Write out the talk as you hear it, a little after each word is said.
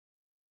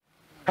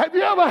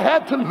ever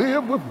had to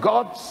live with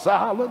God's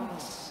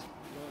silence?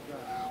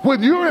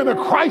 When you're in a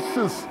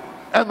crisis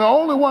and the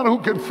only one who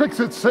can fix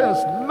it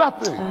says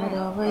nothing. Dad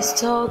always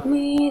told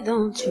me,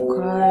 don't you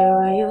cry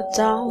when you're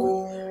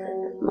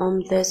down.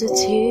 Mom, there's a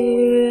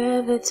tear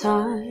every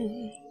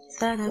time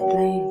that I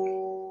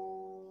blink.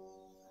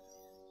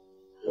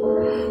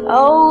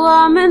 Oh,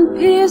 I'm in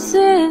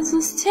pieces,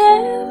 it's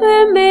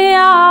tearing me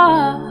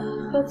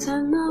out. But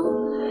I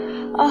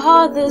know a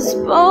heart that's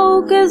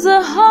broke is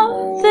a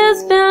heart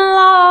that's been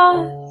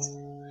lost.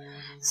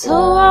 So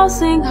I'll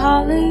sing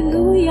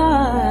hallelujah.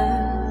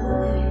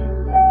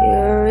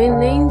 You're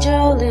an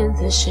angel in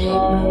the shape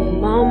of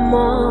my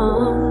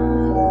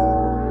mom.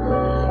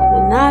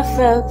 When I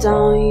fell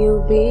down,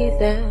 you'll be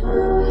there,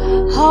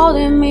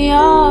 holding me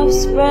up.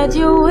 Spread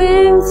your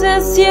wings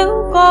as you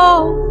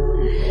go.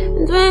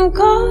 And when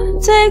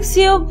God takes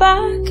you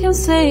back and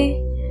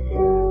say,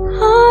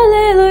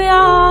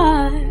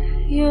 hallelujah,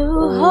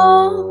 you're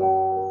home,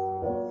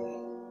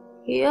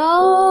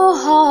 you're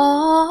home,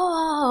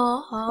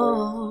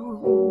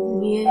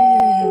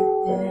 yeah.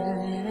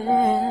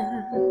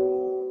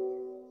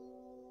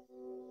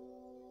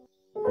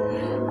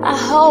 I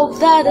hope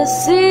that I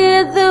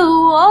see the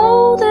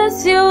world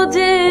as you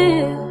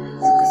did,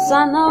 'cause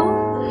I know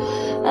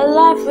a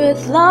life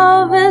with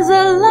love is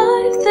a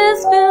life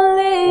that's been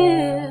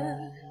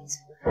lived.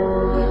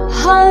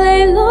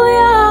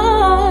 Hallelujah,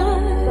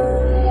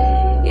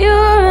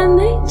 you're an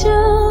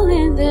angel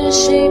in the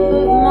shape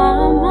of my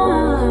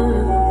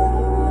mind.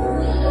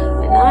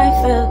 When I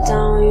fell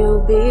down,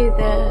 you'll be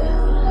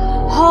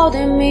there,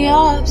 holding me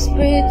up.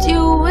 Spread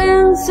your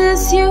wings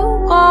as you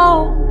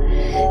go.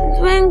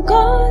 And when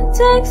God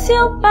takes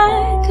you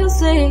back, he'll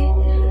say,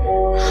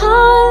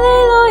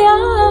 hallelujah,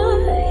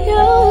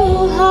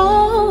 you're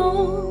home.